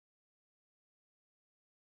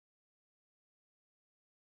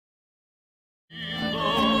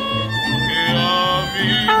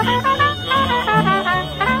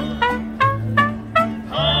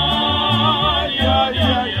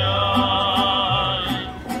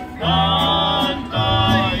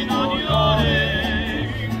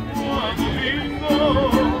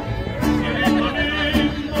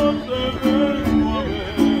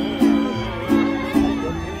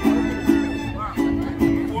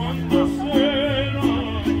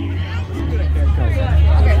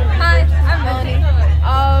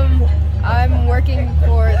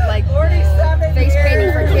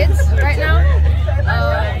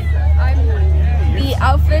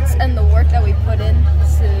efforts and the work that we put in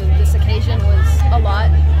to this occasion was a lot,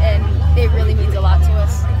 and it really means a lot to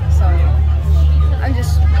us. So I'm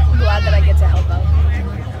just glad that I get to help out.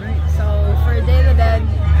 So for Day of the Dead,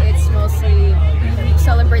 it's mostly you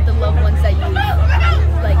celebrate the loved ones that you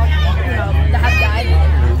like, that have died,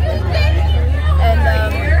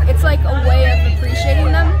 and it's like a way of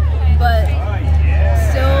appreciating them, but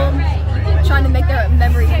still trying to make their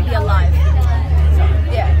memory be alive. So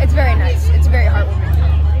yeah, it's very nice. It's very heartwarming.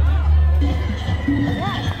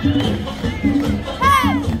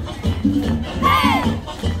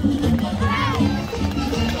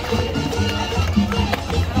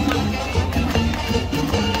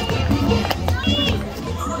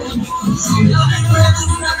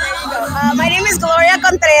 My name is Gloria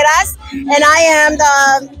Contreras, and I am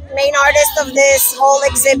the main artist of this whole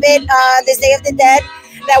exhibit, this Day of the Dead,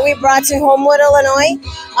 that we brought to Homewood, Illinois.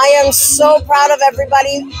 I am so proud of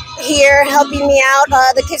everybody here helping me out.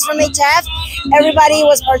 The kids from HF, everybody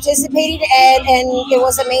was participating, and it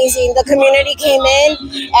was amazing. The community came in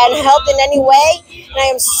and helped in any way, and I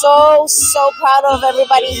am so proud of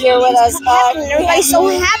everybody here with us. Everybody's so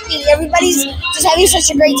happy. Everybody's just having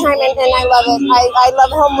such a great time, and I love it. I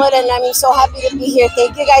love Homewood, and I'm so happy to be here.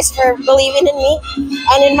 Thank you guys for believing in me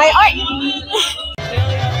and in my art.